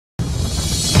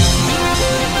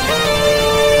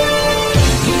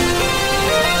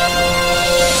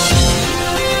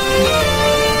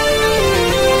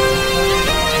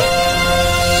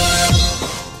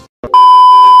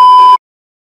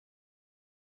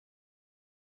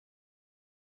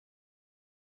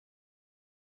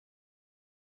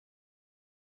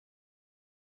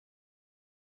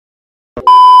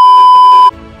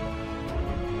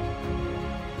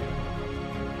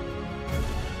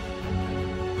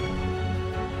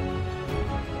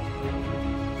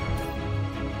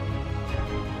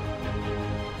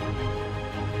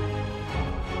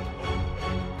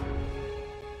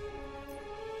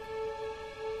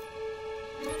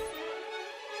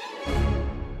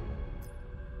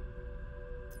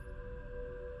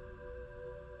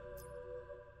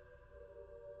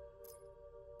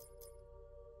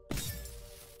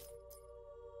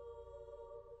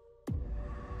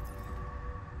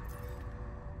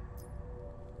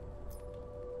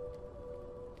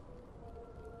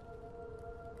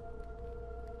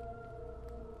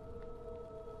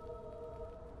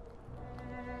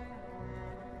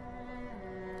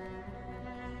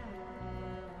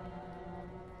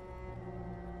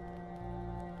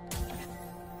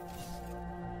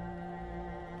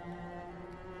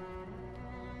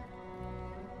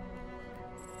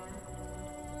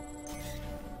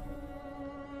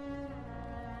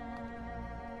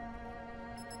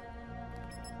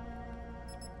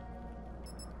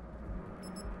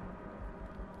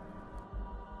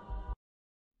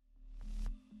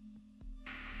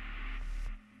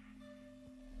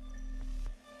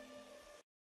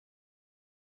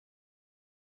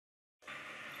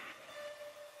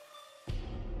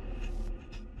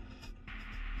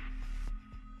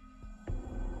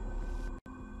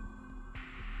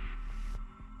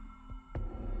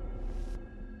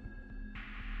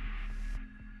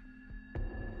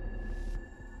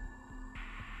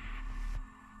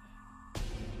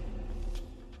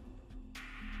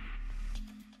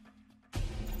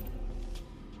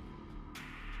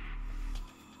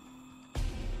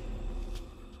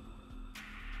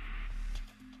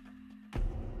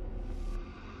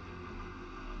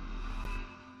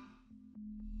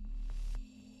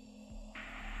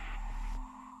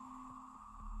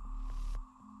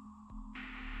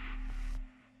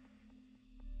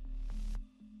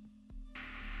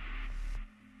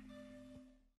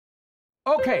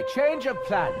Okay, change of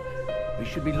plan. We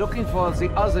should be looking for the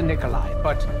other Nikolai,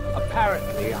 but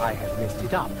apparently I have messed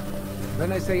it up.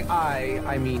 When I say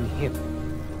I mean him.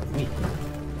 Me.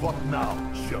 What now,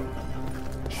 jerk?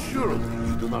 Surely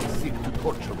you do not seek to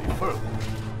torture me further.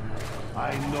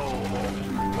 I know all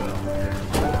too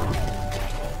well.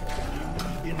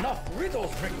 Enough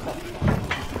riddles, Richter!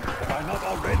 Have I not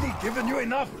already given you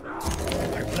enough?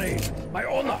 My blade, my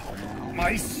honor,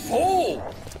 my soul!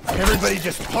 Everybody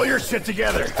just pull your shit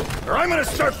together, or I'm gonna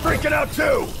start freaking out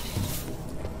too!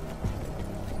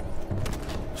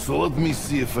 So let me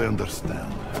see if I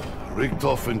understand.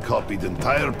 Richtofen copied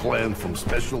entire plan from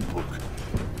Special Book.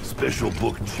 Special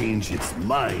Book changed its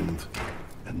mind,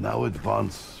 and now it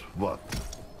wants, what?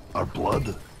 Our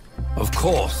blood? Of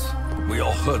course. We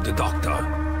all heard the doctor.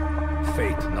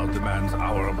 Fate now demands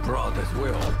our blood as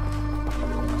well.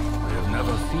 I have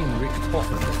never seen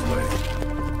Richtofen this way.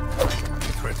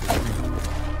 The threat is real.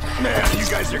 Man, you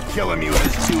guys are killing me with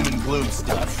this doom and gloom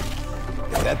stuff.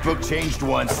 If that book changed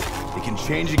once, it can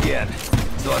change again.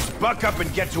 So let's buck up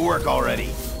and get to work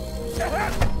already.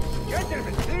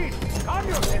 Gentlemen, please, calm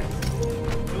yourself.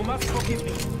 You must forgive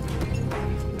me.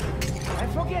 I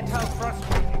forget how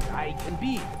frustrating I can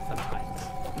be sometimes.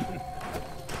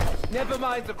 Never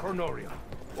mind the Chronorium,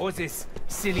 or this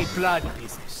silly blood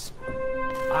business.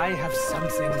 I have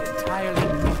something entirely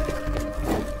new.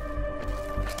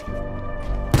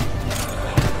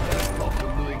 Richtofen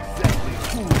knew exactly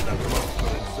who that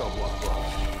monster and someone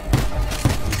was.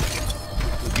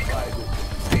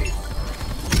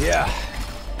 Yeah,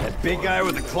 that big guy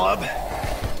with the club?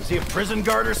 Was he a prison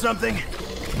guard or something?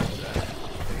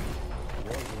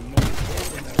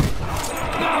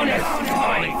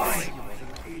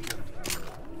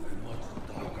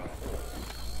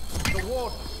 The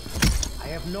Warden. I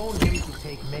have known him to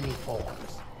take many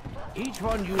forms. Each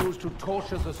one used to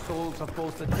torture the souls of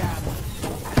both the damned.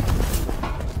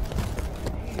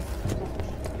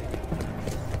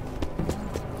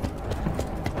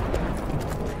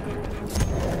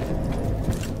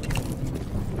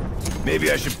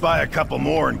 Maybe I should buy a couple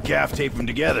more and gaff tape them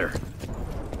together.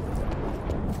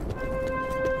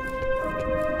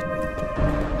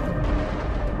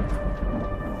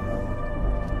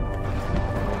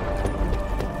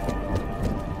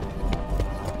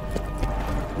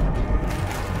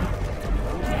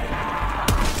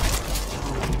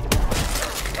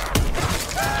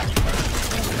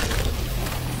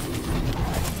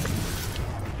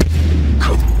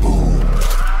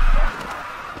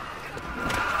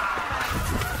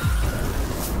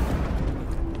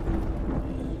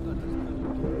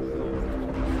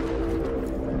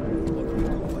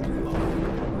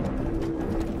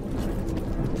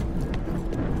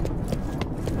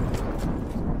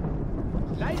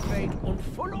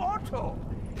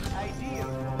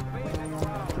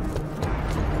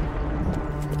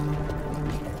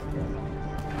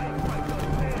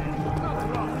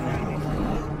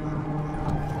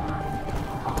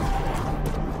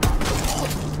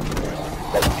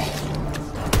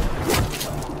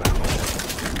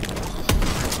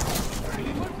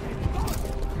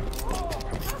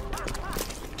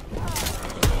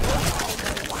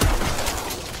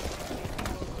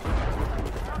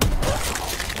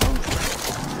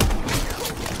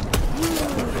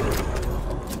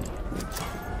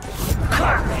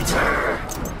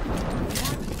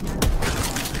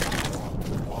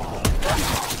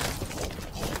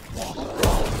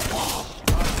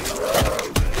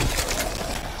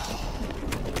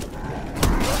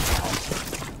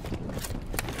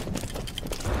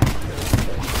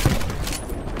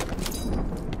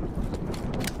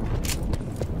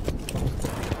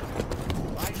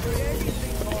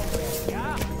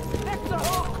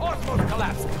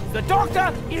 The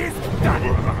doctor is done!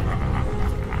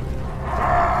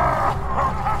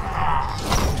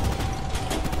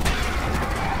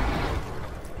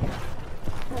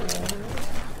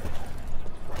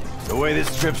 The way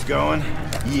this trip's going,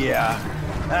 yeah,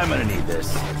 I'm gonna need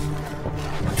this.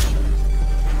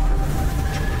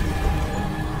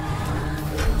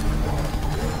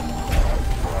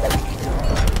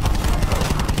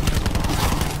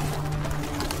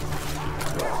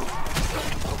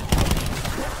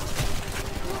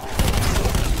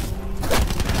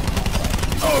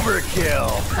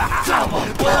 Overkill!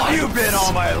 You've been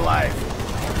all my life!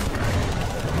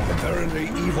 Apparently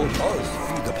evil does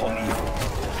feed upon evil.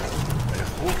 I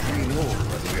hope we know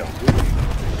what we are doing.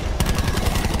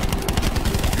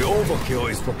 The overkill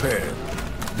is prepared.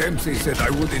 Dempsey said I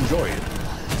would enjoy it.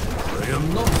 I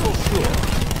am not so sure.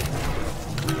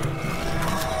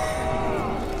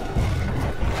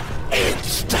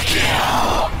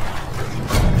 Insta-kill!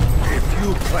 If you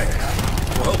plan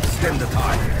to help extend the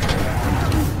time.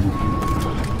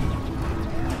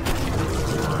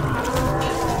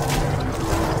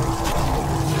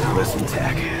 Listen,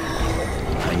 Tack.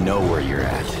 I know where you're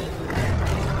at.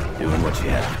 Doing what you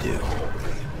had to do.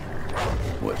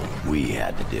 What we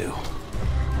had to do.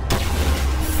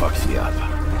 Fucks you up.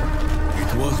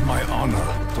 It was my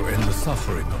honor to end the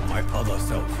suffering of my other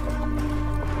self.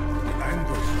 The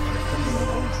anguish and the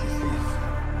emotions.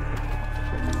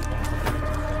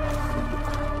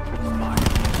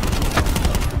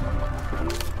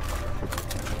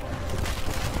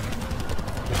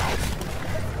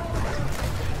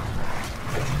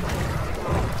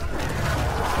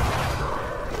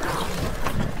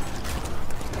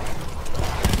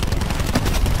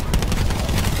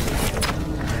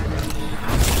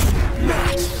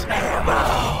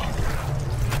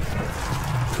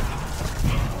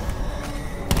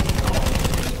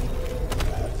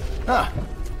 Huh.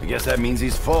 I guess that means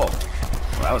he's full.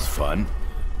 Well, that was fun.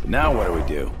 But now what do we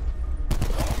do?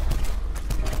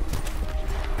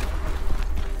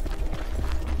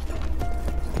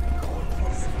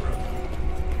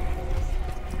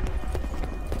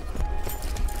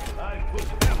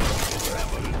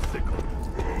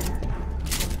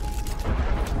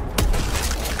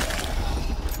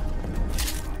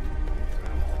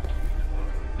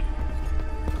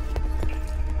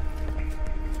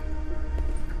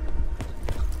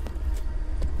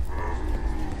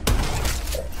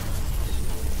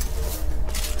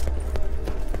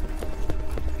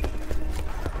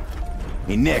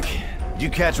 Hey, Nick, did you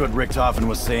catch what Richtofen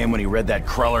was saying when he read that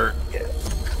Cruller...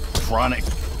 chronic...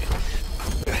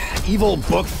 evil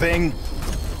book thing?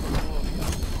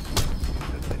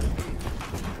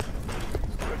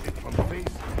 From face,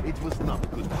 it was not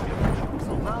good shit.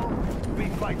 So now, we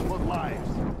fight for lives.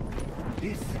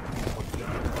 This is what we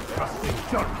trust in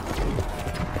church.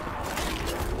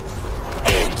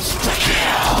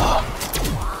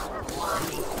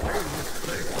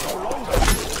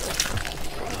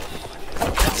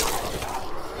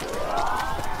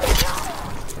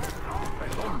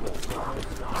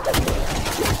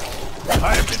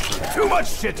 I have been through too much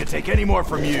shit to take any more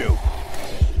from you.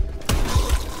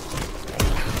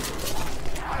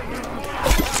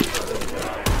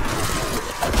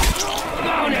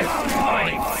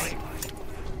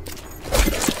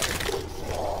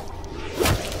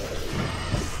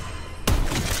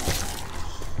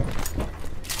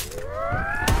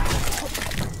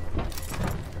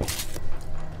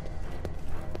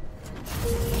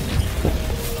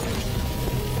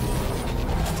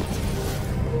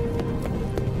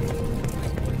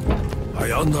 I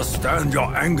understand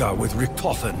your anger with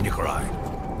Richtofen, Nikolai.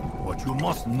 But you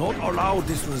must not allow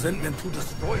this resentment to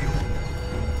destroy you.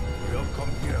 We have come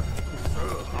here to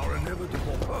serve our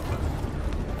inevitable purpose.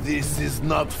 This is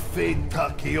not fate,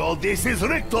 Takeo. This is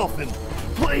Richtofen,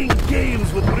 playing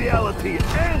games with reality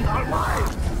and our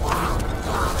lives.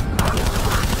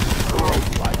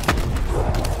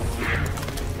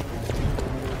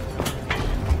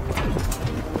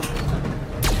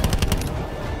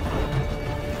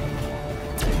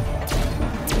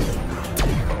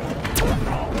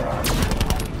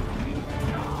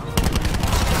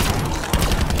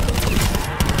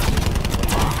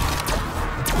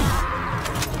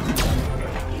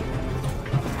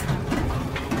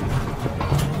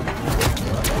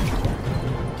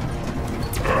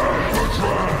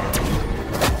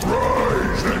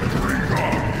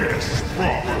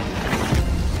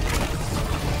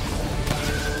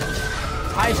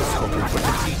 I was hoping for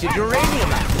depleted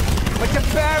uranium ammo, but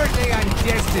apparently I'm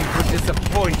destined for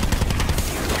disappointment.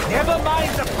 Never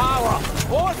mind the power,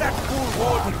 or that fool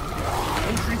warden.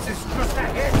 Entrance is just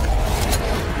ahead.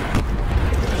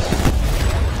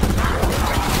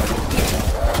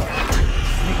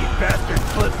 Sneaky bastard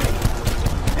clipped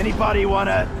me. Anybody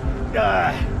wanna...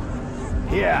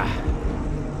 yeah.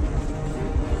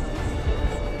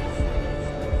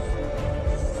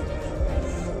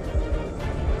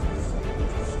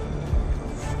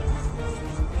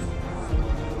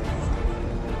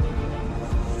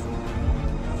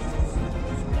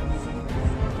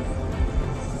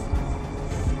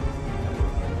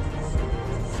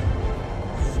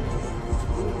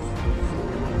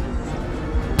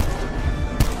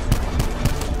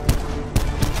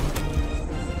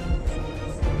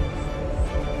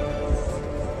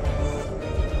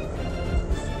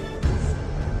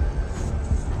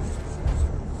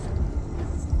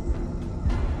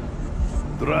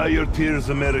 Dry your tears,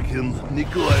 American.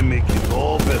 Nikolai make it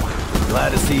all better.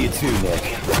 Glad to see you too,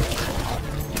 Nick.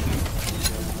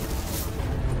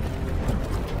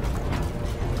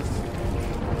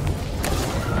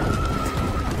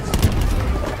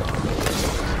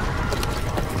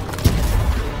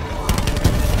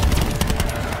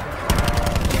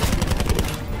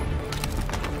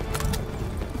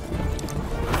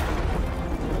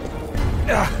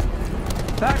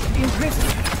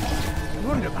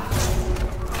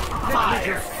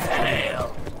 to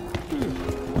fail.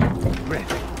 Ready.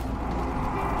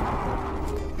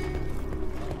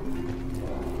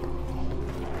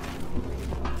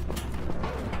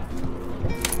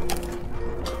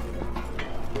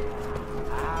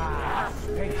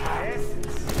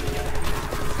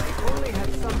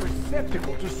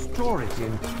 Receptacle to store it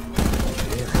in.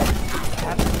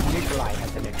 Perhaps Nikolai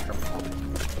has an extra problem.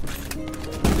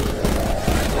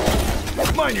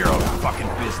 Mind your own fucking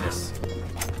business.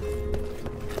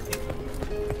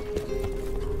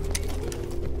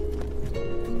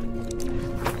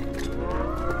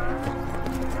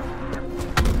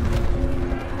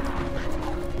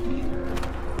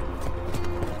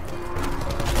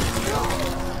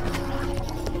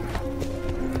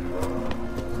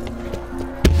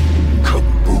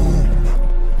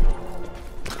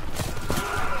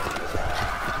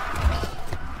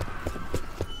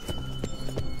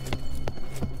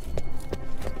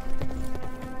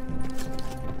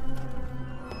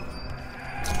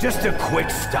 Just a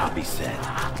quick stop, he said.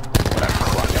 What a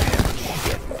crock of him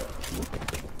shit.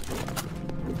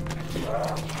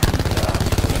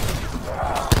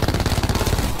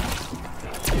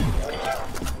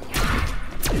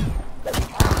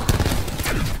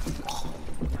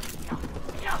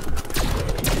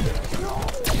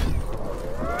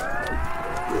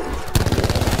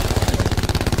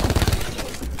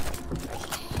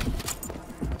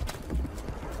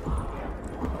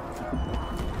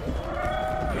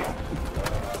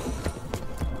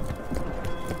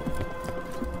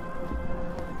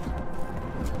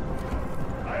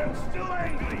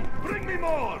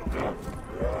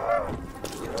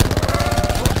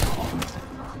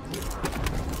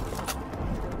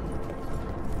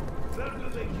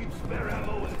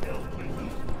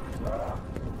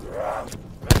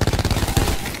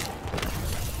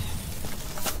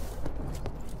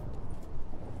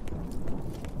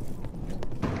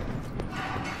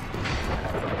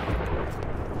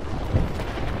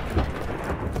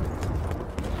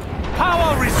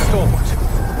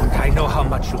 How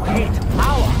much you hate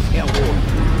power, Herr Ward.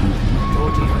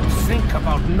 Don't even think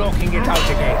about knocking it out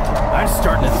again. I'm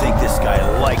starting to think this guy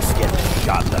likes getting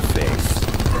shot in the face.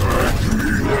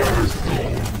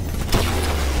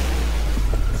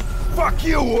 Fuck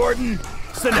you, Warden!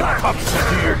 Send them pups to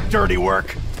do your dirty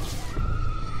work.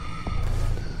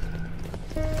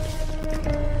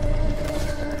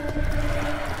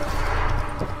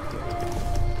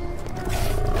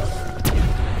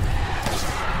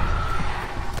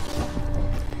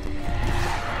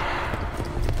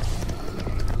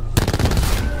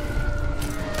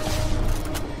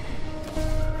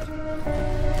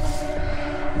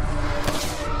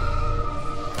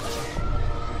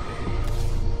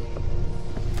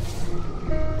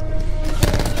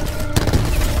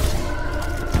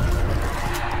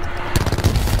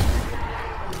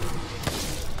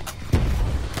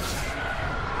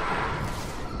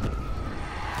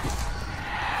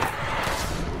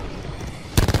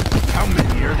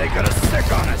 They got us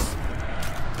sick on us.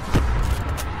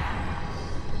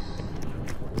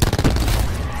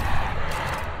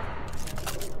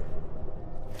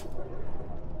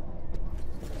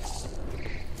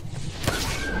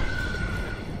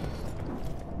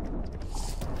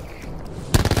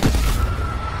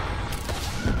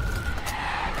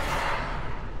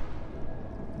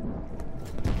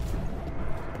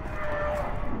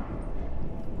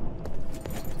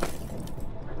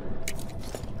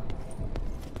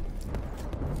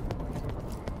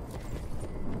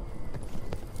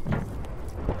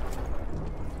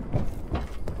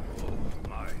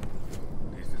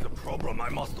 I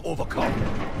must overcome.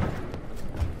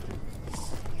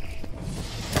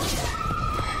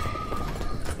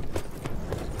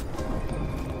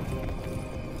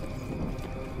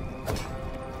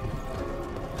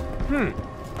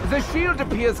 The shield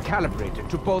appears calibrated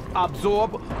to both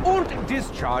absorb and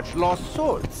discharge lost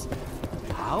souls.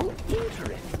 How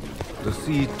interesting. The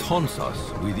sea taunts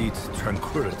us with its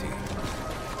tranquility.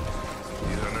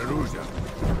 It is an illusion,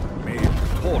 made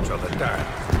to torture the damned.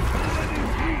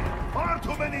 Far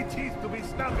too many teeth to be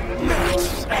snapping at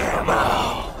Max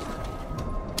ammo!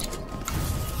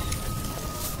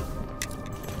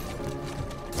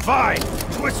 Fine!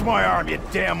 Twist my arm, you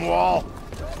damn wall!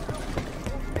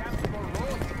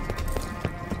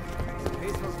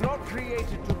 This was not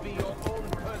created to be your own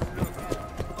personal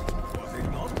hell. Was it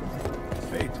not?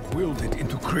 Fate willed it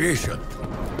into creation.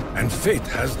 And fate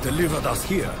has delivered us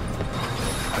here.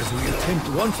 As we attempt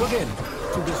once again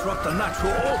to disrupt the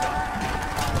natural order.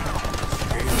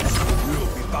 Will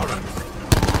be balanced.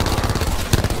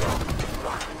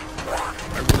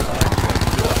 I will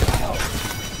have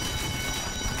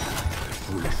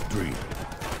foolish dream.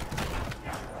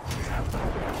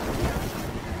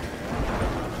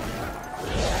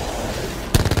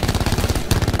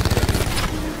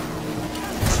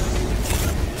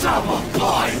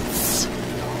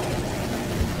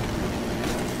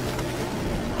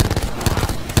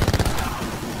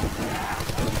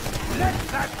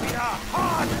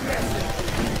 hard lesson!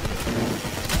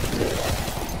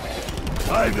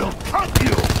 I will cut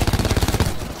you!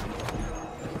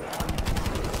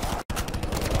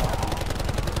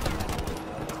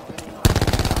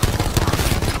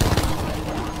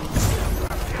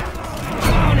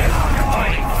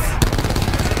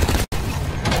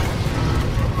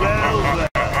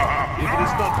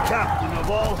 Captain of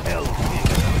all hell,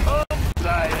 come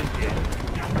try again.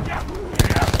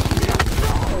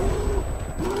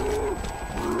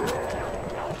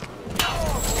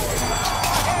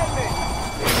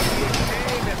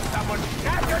 If someone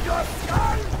shattered your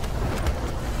skull!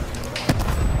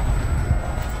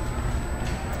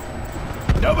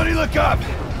 Nobody look up!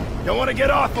 Don't want to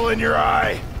get awful in your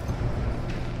eye!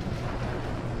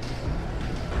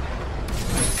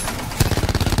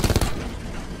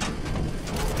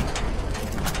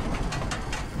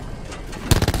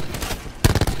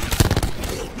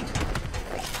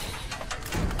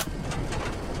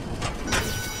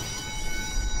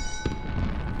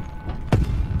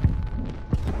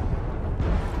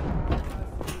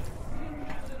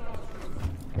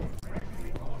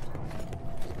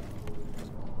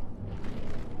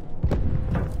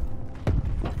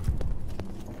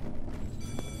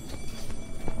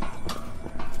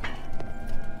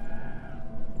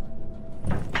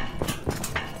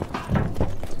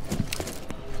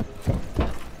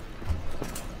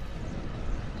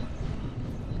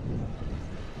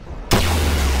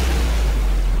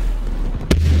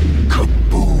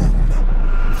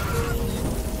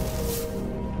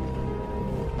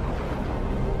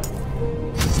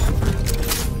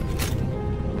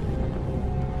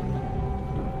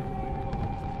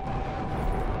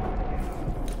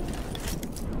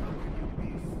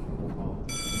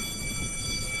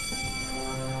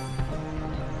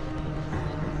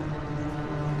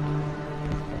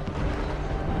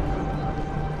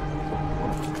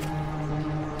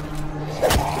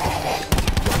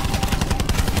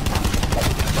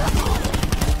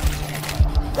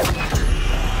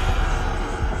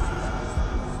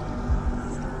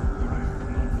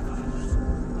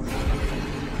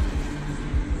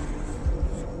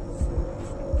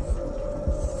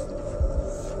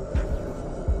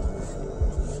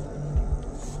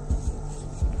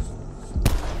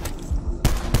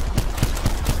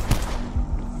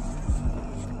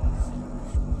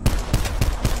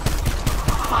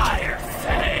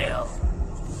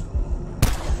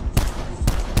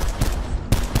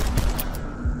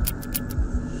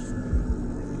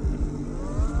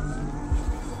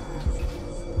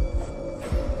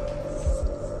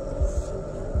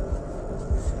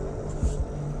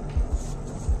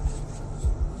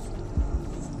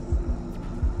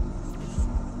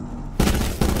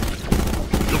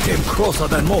 Closer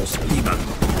than most, even.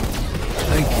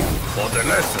 Thank you for the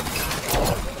lesson.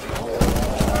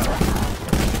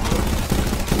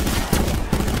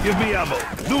 Give me ammo.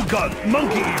 New gun.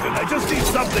 Monkey even. I just need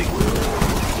something.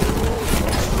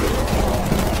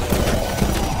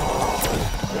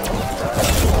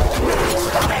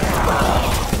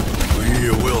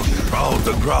 We will shroud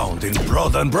the ground in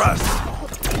blood and brass.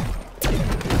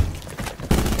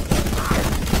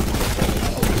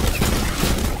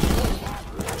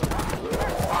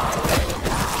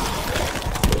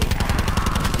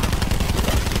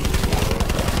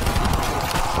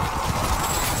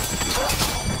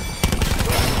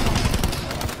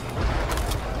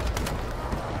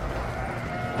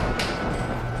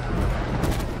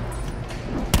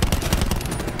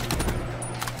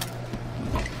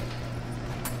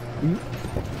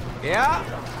 Yeah?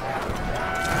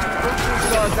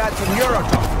 So that's in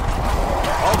Eurotalk.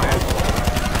 Okay.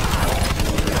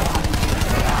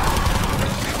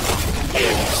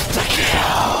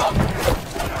 Insta-kill!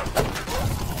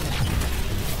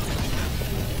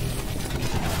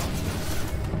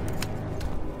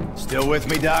 Still with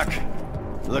me, Doc?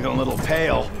 You're looking a little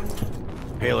pale.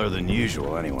 Paler than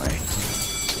usual, anyway.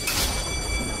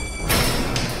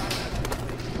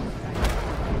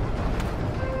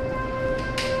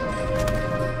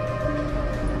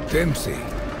 Dempsey,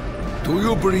 do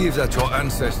you believe that your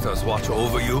ancestors watch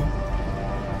over you?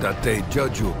 That they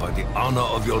judge you by the honor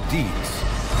of your deeds?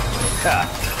 Ha!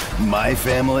 My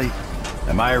family?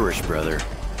 I'm Irish, brother.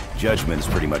 Judgment's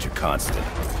pretty much a constant.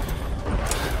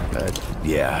 But,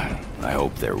 yeah, I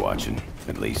hope they're watching,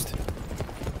 at least.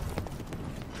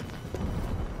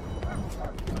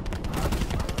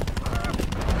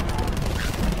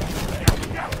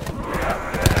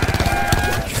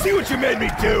 See what you made me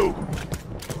do?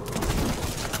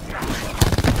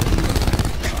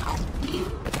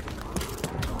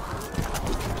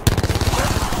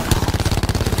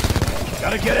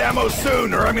 Gotta get ammo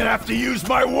soon, or I'm gonna have to use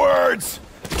my words!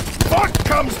 What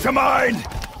comes to mind?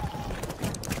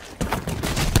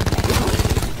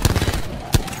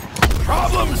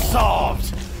 Problem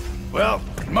solved. Well,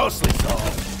 mostly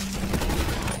solved.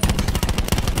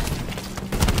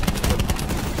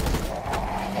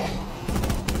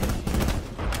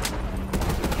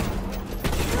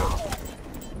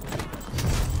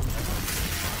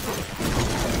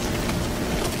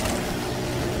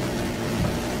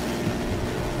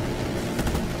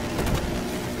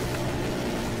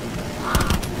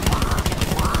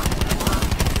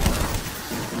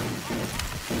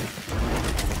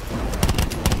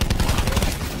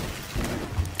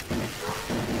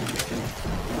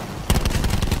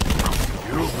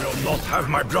 Have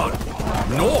my blood,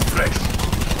 no flesh.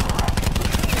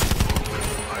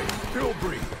 I still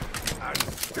breathe, and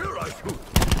still I shoot.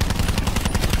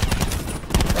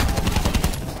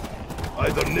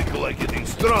 Either Nikolai getting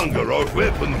stronger or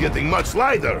weapon getting much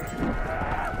lighter.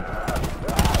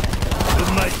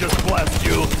 Didn't I just blast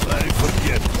you? I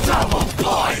forget. Double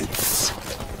points!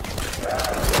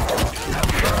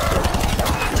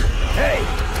 Hey,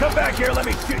 come back here, let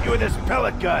me shoot you with this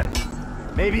pellet gun.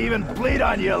 Maybe even bleed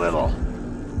on you a little.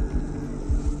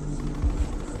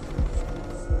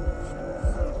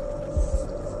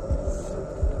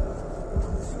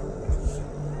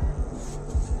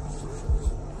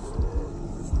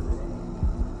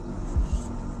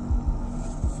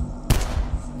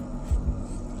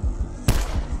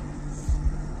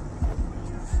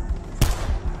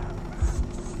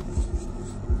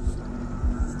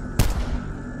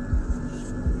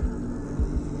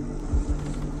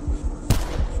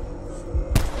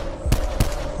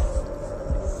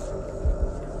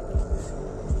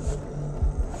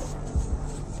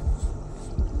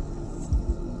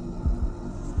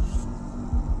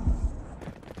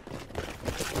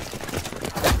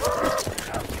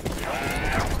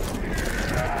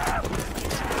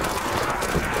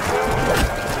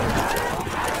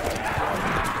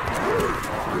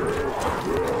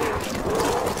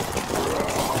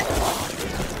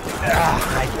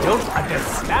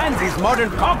 These modern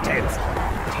cocktails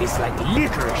taste like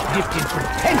licorice dipped in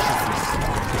pretentiousness.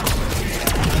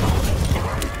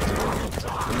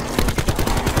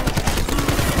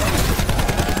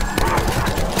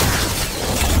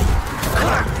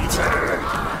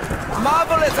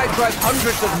 Marvelous! I tried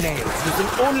hundreds of nails using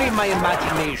only my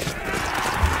imagination.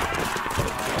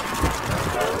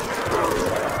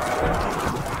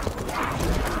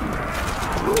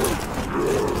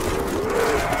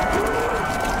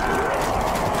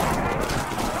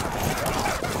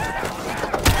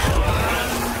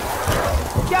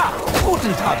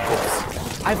 Guten Tag, Boss.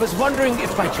 I was wondering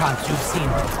if by chance you've seen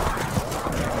them.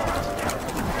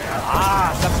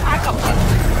 Ah, the pack-a-punch.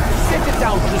 Set it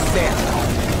down just there.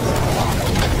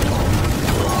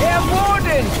 They're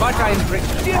warden, but I'm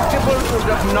predictable and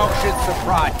obnoxious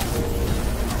surprise.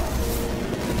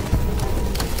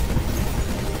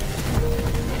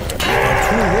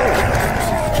 Too old.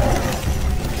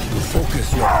 You focus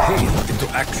your pain into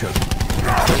action.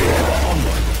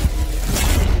 Onward.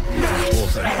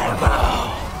 Both an honor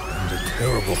and a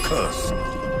terrible curse.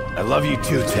 I love you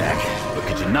too, Tack. But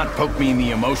could you not poke me in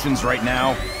the emotions right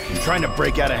now? I'm trying to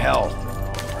break out of hell.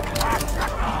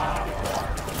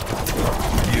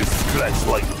 You scratch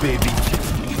like baby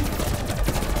kitten.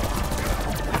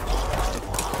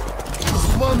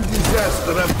 One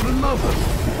disaster after another.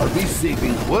 Are we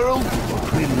saving the world or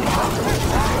cleaning it up?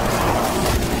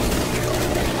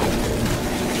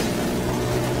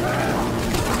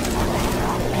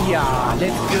 Yeah,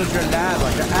 let's build your lab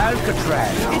under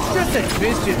Alcatraz. It's just a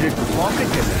twisted little pocket in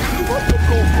it. What could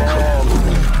go wrong?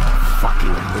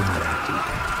 Fucking Illuminati.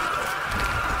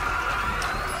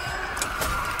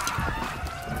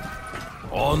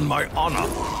 On my honor,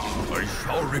 I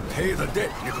shall repay the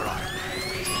debt, Nikolai.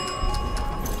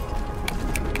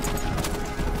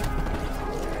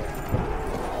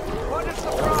 What a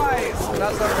surprise!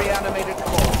 Another reanimated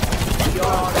corpse.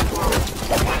 Yawn.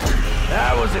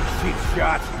 That was a cheap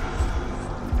shot.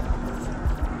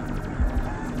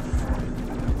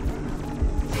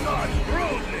 Not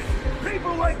rudely.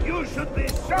 People like you should be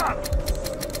shot.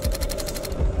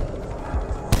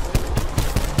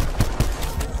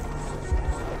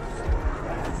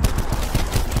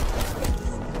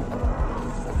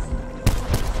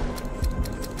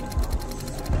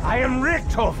 I am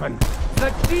Richthofen,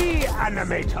 the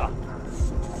de-animator.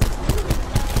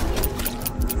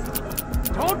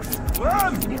 Don't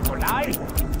squirm, Nikolai!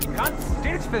 You can't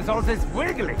stitch with all this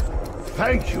wiggling.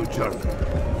 Thank you, German.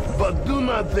 But do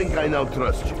not think I now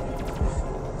trust you.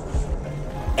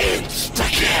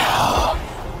 Insta-kill!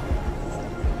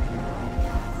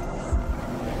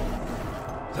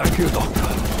 Thank you, Doctor.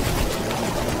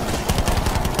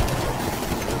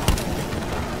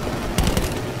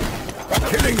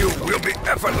 Killing you will be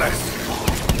effortless.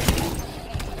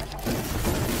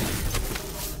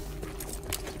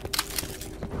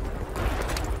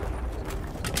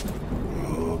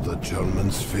 Oh, the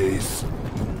German's face.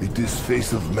 It is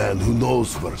face of man who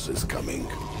knows worse is coming.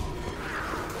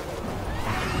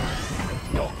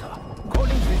 Doctor, calling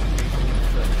this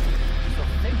is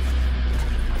offensive.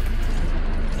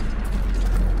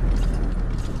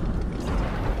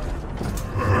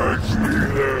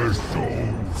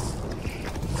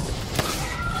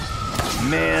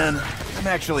 Man, I'm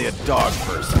actually a dog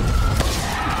person.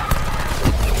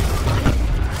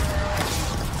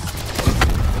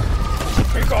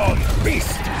 Be gone,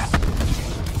 beast!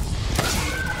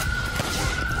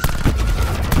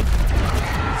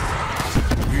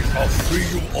 We shall free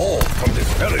you all from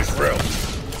this hellish realm.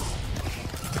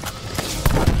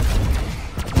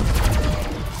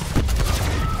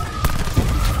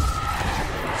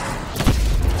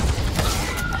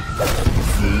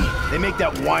 They make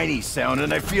that whiny sound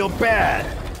and I feel bad.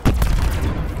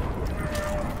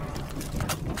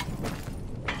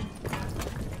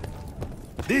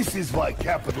 This is why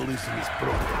capitalism is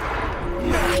broken.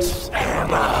 That's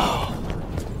ammo.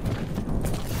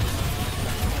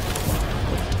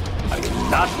 I do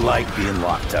not like being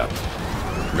locked up.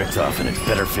 Richtofen had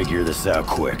better figure this out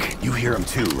quick. You hear him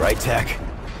too, right, Tech?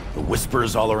 The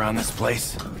whispers all around this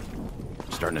place?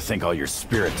 Starting to think all your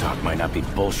spirit talk might not be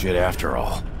bullshit after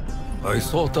all. I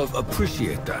sort of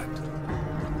appreciate that.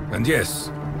 And yes,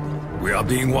 we are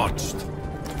being watched.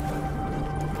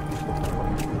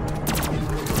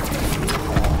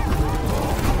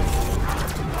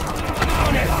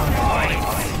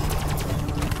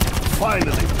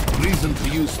 Finally, reason to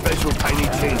use special tiny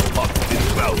change pockets in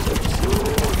trousers.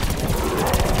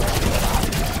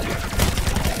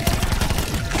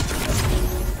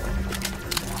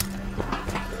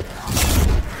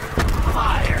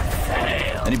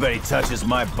 Anybody touches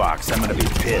my box, I'm gonna be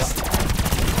pissed.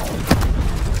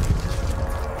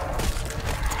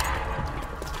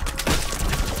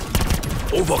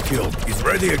 Overkill is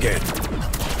ready again.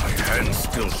 My hands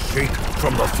still shake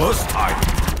from the first time.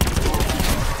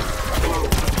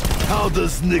 How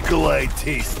does Nikolai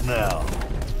taste now?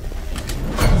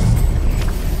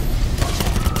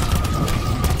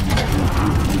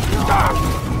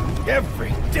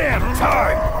 Every damn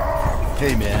time!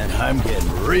 Hey man, I'm getting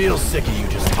real sick of you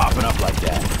just popping up like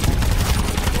that.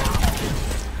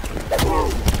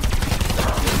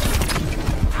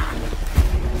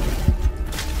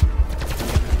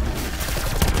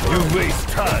 You waste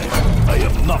time. I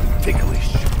am not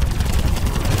ticklish.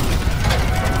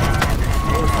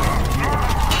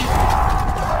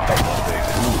 They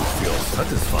do feel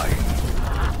satisfying.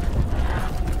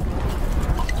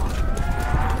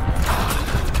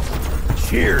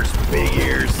 Cheers, big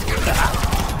ears.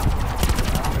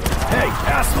 Hey,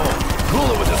 asshole! Cool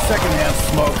it with a secondhand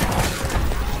smoke.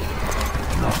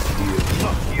 Not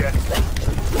yet.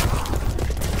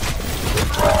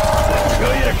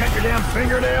 Show you to cut your damn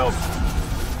fingernails?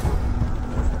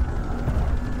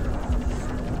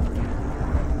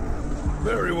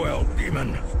 Very well, demon.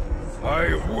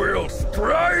 I will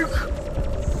strike!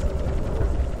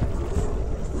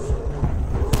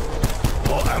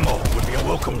 More ammo would be a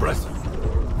welcome present.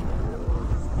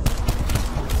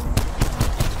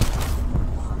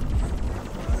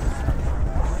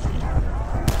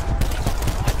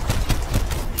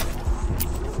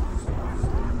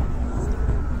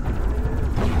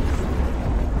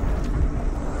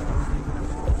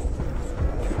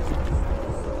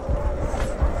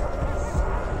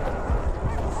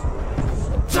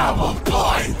 Double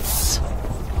points!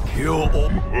 Kill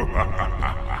all...